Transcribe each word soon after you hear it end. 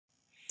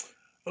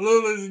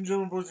Hello, ladies and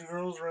gentlemen, boys and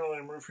girls. Randall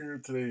M here.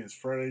 Today is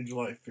Friday,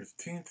 July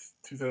 15th,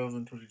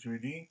 2022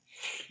 AD.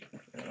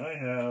 And I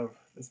have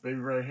this baby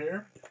right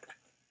here.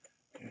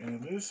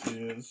 And this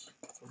is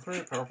a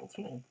very powerful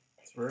tool.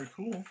 It's very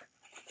cool.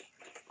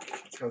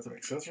 It's got some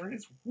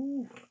accessories.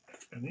 Woo.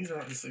 And these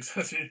aren't just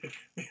accessories.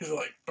 These are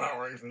like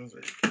power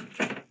accessories.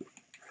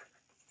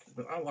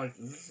 But I like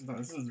this. This is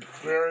nice. This is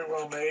very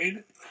well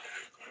made.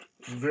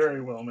 Very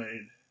well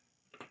made.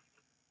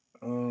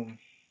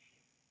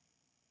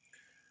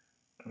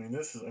 You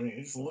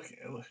just look at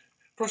it.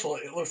 First of all,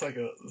 it looks like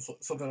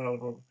something out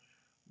of a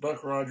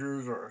Buck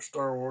Rogers or a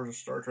Star Wars or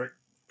Star Trek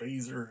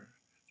phaser,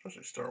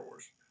 especially Star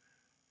Wars.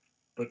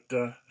 But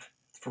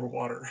it's for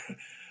water.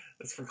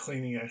 It's for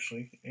cleaning,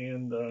 actually.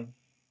 And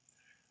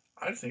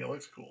I just think it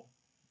looks cool.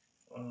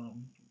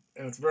 And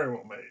it's very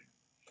well made.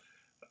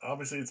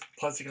 Obviously, it's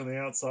plastic on the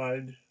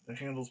outside. The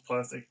handle's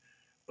plastic.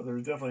 But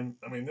there's definitely,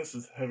 this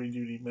is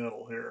heavy-duty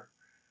metal here.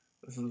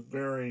 This is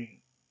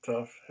very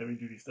tough,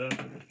 heavy-duty stuff.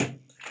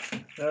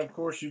 Now, of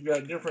course, you've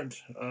got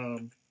different,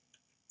 let me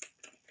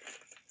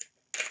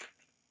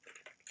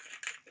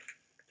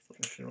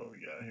show you what we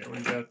got here. We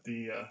got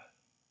the,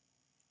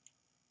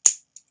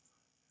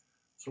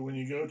 so when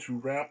you go to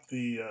wrap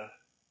the,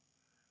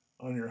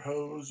 on your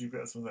hose, you've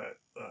got some of that,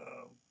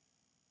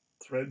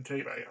 thread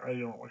tape. I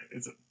don't know,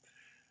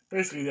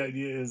 basically the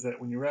idea is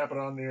that when you wrap it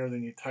on there,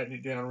 then you tighten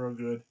it down real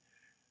good.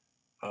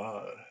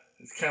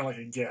 It's kind of like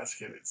a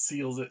gasket. It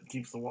seals it and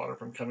keeps the water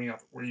from coming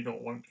out where you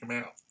don't want it to come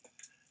out.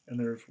 And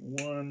there's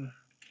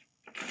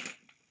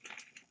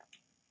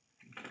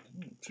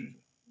two,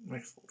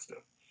 next little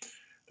step.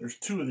 There's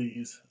two of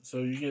these. So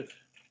you get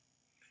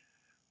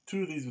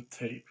two of these with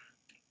tape.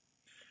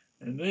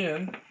 And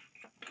then,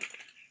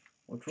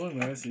 what's really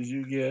nice is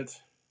you get,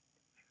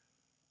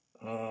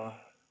 let's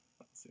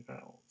see if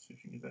you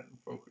can get that in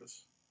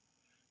focus.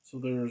 So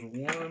there's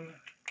one.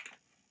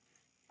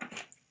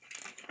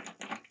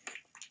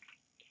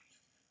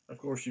 Of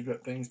course, you've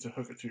got things to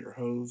hook it to your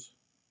hose.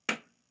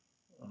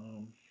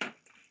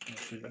 I'll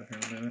see that here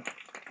in a minute.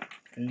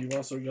 And you've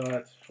also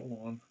got,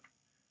 hold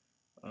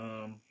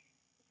on,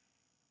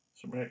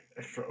 some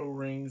extra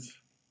O-rings,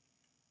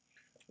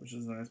 which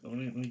is nice. But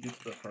let me get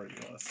to the part you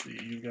want to see.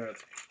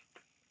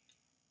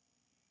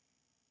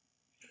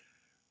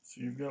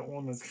 You've got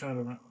one that's kind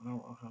of, I don't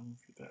know how to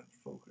get that in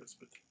focus,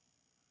 but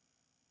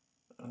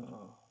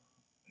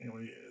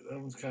anyway, that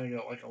one's kind of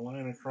got like a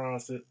line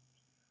across it.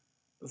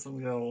 This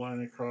one's got a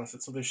line across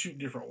it. So they shoot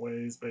different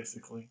ways,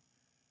 basically.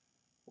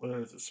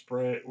 Whether it's a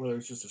spray, whether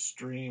it's just a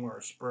stream or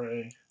a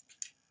spray.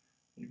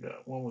 You've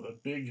got one with a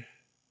big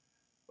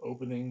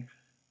opening.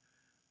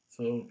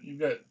 So you've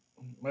got,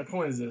 my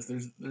point is this,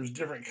 there's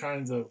different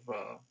kinds of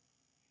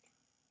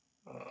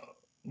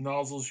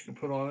nozzles you can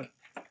put on it.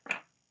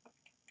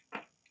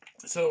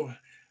 So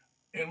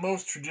in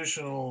most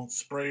traditional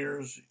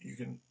sprayers, you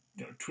can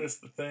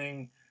twist the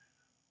thing,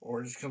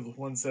 or it just comes with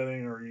one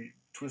setting, or you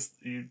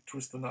twist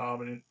the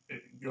knob and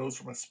it goes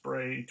from a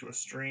spray to a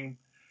stream.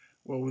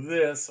 Well, with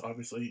this,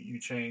 obviously, you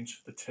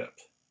change the tip.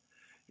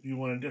 If you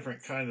want a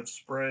different kind of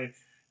spray, if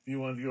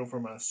you want to go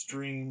from a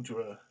stream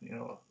to a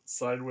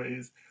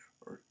sideways,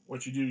 or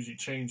what you do is you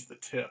change the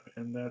tip,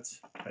 and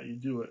that's how you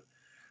do it.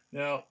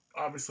 Now,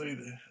 obviously,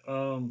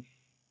 you're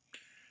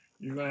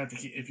going to have to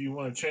keep, if you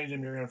want to change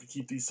them, you're going to have to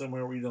keep these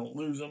somewhere where you don't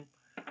lose them.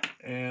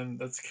 And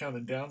that's kind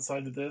of the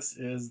downside to this,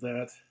 is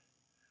that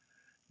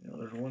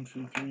there's 1,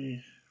 2,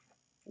 3,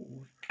 4.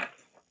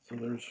 So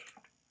there's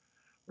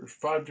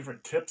 5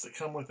 different tips that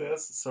come with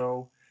this.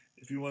 So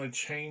if you want to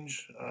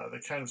change the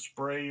kind of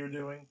spray you're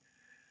doing,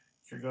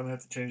 you're going to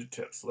have to change the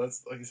tips. So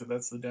that's, like I said,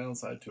 that's the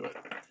downside to it.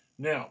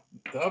 Now,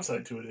 the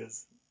upside to it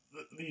is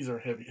these are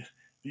heavy.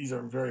 These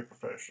are very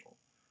professional.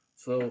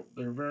 So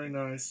they're very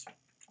nice.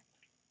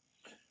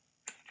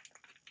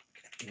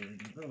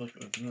 Oh, look,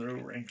 there's another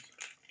O-ring.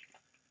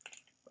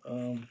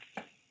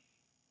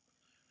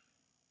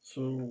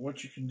 So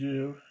what you can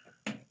do,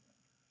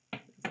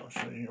 I'll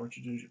show you here what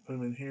you do is you put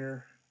them in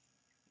here,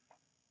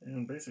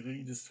 and basically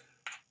you just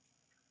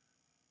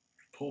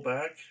pull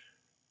back,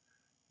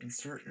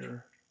 insert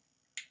your,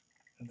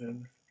 and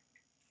then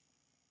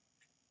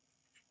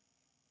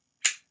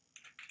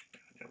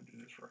I gotta do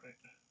this right.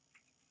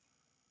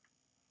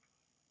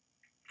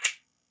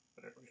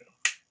 There we go.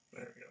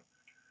 There we go.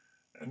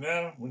 And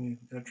now when you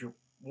got your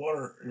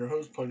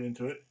hose plugged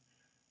into it,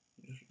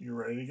 you're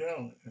ready to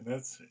go. And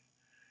that's it.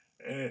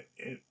 And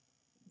it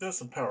does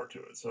some power to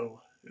it, so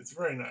it's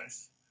very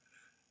nice.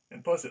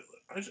 And plus,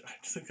 I just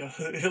think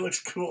it looks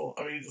cool.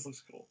 It just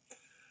looks cool.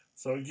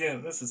 So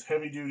again, this is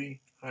heavy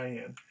duty, high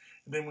end.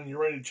 And then when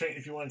you're ready to change,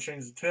 if you want to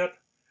change the tip,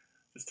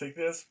 just take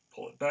this,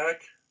 pull it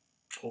back,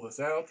 pull this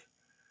out.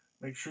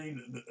 Make sure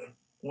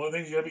one of the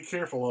things you gotta be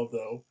careful of,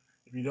 though,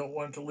 if you don't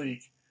want it to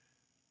leak,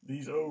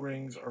 these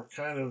O-rings are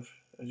kind of,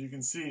 as you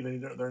can see,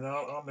 they're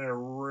not on there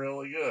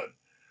really good.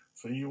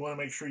 So you want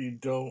to make sure you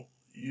don't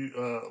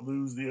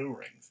lose the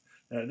O-rings.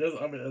 Now it does.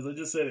 As I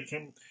just said,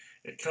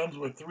 it comes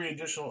with 3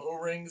 additional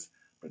O-rings,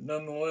 but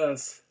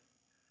nonetheless.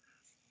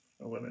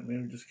 Oh wait a minute,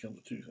 maybe it just comes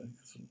with 2.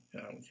 So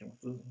that one came with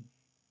this one.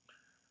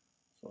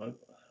 So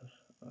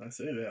I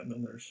say that, and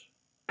then there's,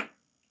 oh,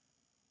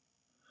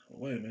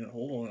 wait a minute,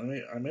 hold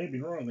on, I may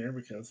be wrong there,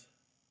 because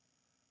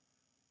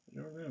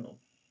you never know.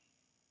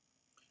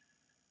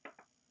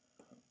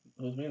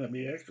 Those may not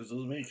be extras.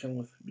 Those may come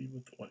with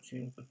what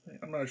came with the thing.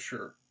 I'm not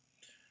sure.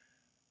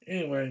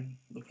 Anyway,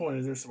 the point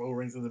is there's some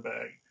O-rings in the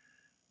bag,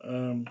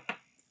 and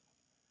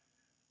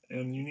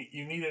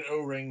you need an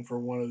O-ring for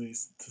one of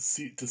these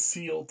to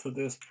seal to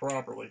this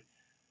properly.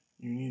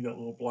 You need that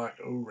little black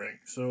O-ring.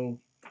 So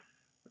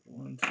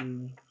 1,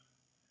 2.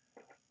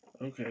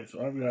 Okay,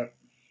 so I've got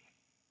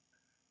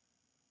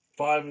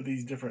 5 of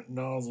these different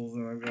nozzles,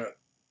 and I've got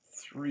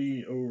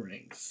 3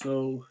 O-rings.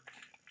 So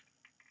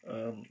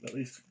at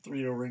least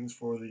 3 O-rings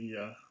for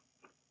the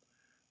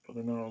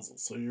nozzle.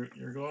 So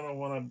you're going to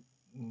want to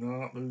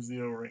not lose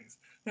the O-rings.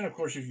 And of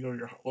course you can go to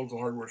your local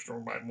hardware store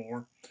and buy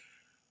more,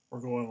 or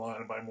go online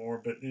and buy more,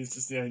 but it's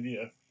just the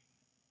idea. Of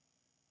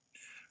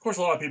course,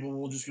 a lot of people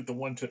will just get the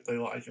one tip they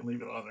like and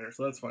leave it on there,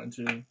 so that's fine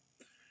too.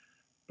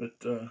 But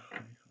let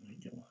me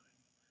get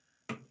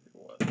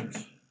one.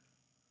 There's,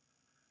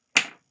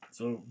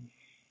 so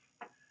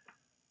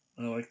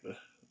I like the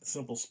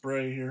simple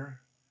spray here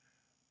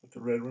with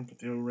the red one. Put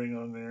the O-ring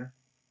on there,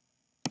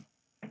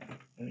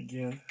 and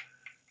again,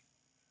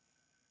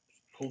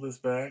 pull this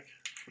back,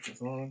 put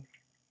this on.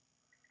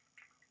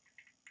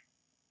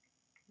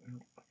 I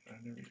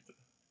never get the.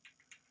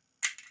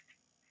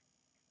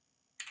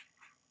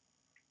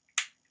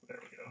 There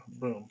we go.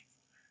 Boom.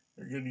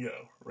 You're good to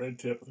go. Red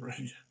tip with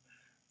red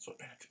sweat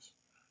patches.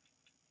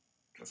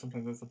 Because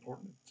sometimes that's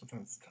important.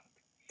 Sometimes it's not.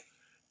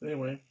 But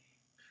anyway,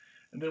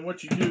 and then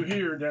what you do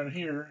here, down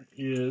here,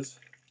 is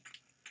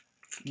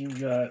you've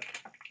got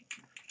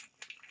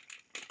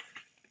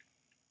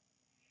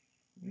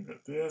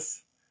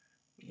this,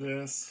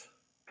 this,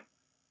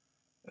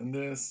 and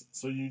this.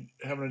 So you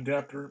have an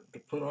adapter to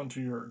put onto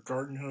your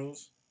garden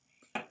hose,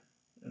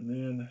 and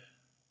then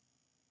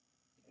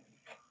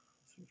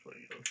let's see which way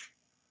it goes.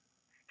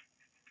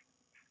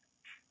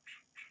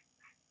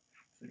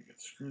 So you can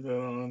screw that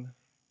on.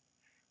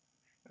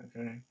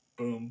 Okay,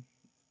 boom.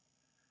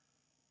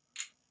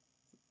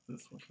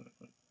 This one's not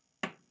good.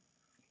 I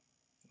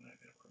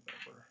never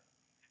remember.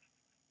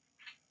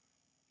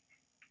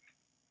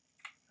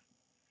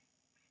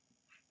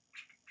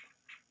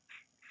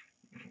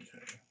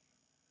 Okay.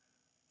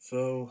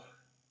 So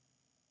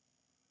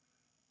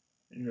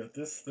you got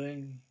this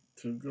thing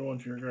to go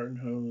onto your garden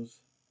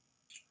hose.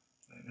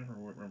 I never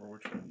remember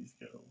which way these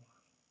go.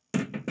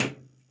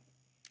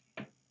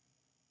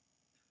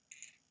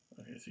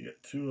 Okay, so you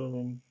got 2 of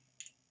them.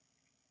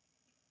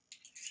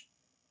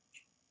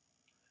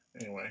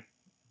 Anyway,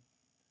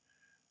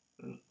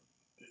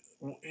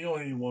 you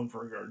only need 1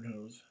 for a garden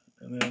hose.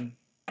 And then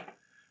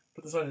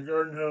put this on your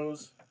garden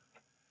hose.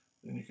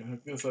 Then you can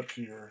hook this up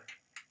to your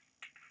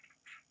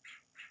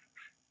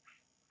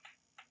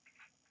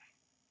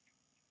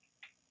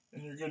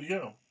and you're good to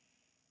go.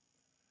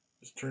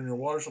 Just turn your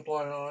water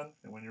supply on,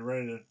 and when you're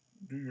ready to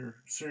do your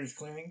serious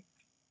cleaning,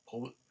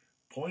 point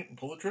and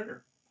pull the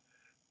trigger.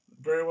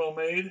 Very well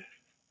made.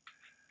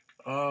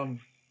 Now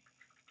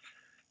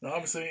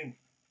obviously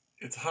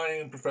it's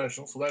high-end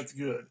professional, so that's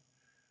good.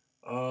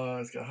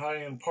 It's got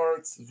high-end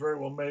parts. It's very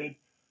well made.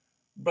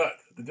 But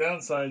the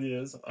downside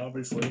is,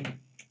 obviously,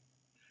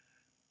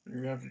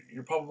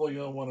 you're probably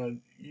going to want to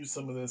use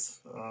some of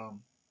this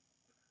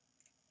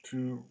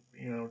to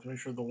make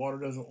sure the water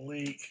doesn't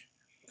leak.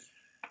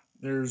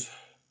 There's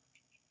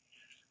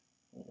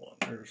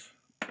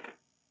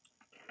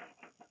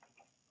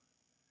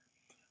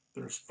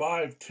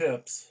 5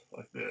 tips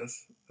like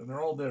this, and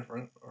they're all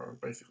different, or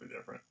basically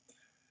different.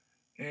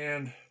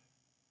 And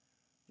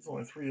there's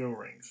only 3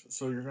 O-rings,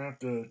 so you're gonna have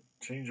to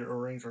change your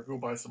O-rings or go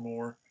buy some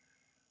more.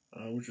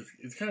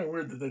 It's kind of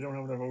weird that they don't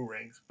have enough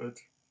O-rings, but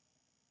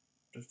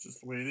that's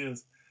just the way it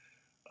is.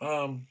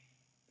 Now,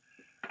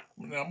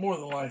 more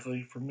than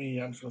likely, for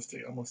me, I'm gonna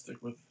stick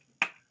with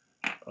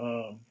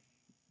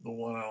the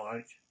one I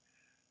like,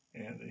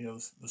 and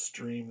the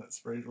stream that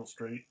sprays real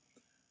straight,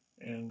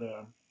 and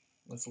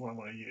that's the one I'm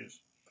going to use.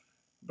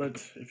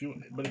 But if you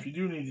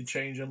do need to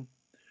change them,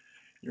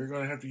 you're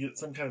going to have to get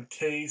some kind of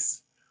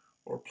case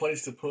or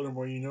place to put them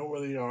where you know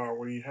where they are,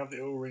 where you have the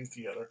O-rings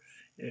together.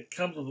 It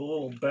comes with a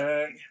little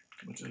bag,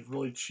 which is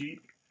really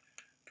cheap,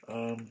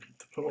 to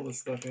put all this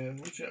stuff in.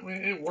 Which, I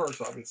mean, it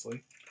works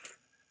obviously.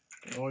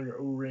 And all your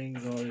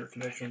O-rings and all your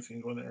connections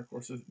can go in there. Of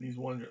course, the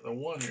one you're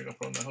going to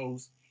put on the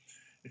hose,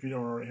 if you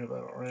don't already have that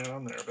already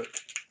on there. But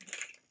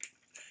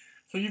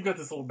so you've got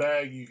this little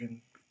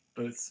bag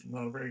but it's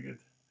not a very good.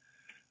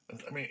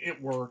 I mean, it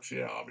works,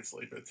 yeah,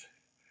 obviously, but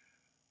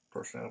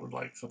personally, I would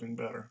like something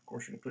better. Of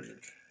course, you can put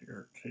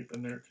your tape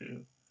in there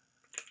too.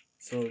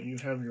 So you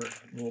have your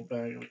little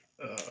bag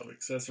of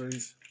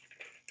accessories,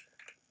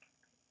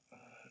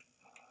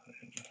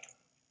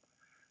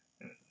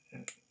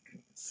 and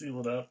seal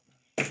it up.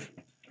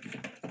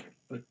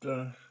 But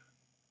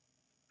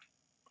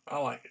I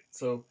like it.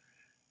 So,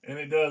 and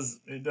it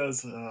does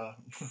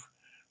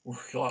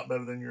work a lot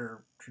better than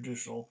your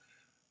traditional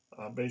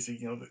basic,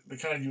 the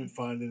kind you would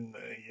find in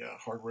a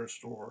hardware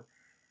store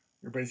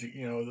your basic,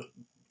 the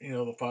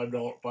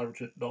 $5,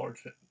 $5 or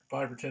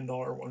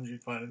 $10 ones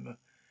you'd find in the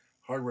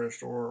hardware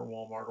store or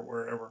Walmart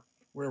or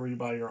wherever you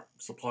buy your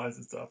supplies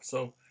and stuff.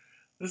 So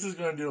this is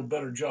going to do a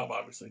better job,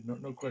 obviously,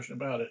 no question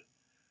about it.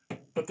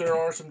 But there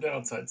are some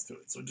downsides to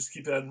it, so just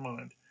keep that in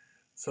mind.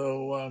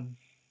 So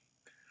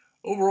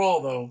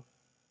overall, though,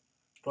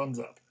 thumbs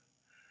up.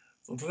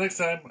 So until next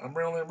time, I'm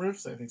Randall M. Rueff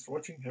saying thanks for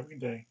watching. Have a good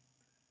day.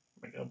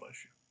 May God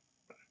bless you.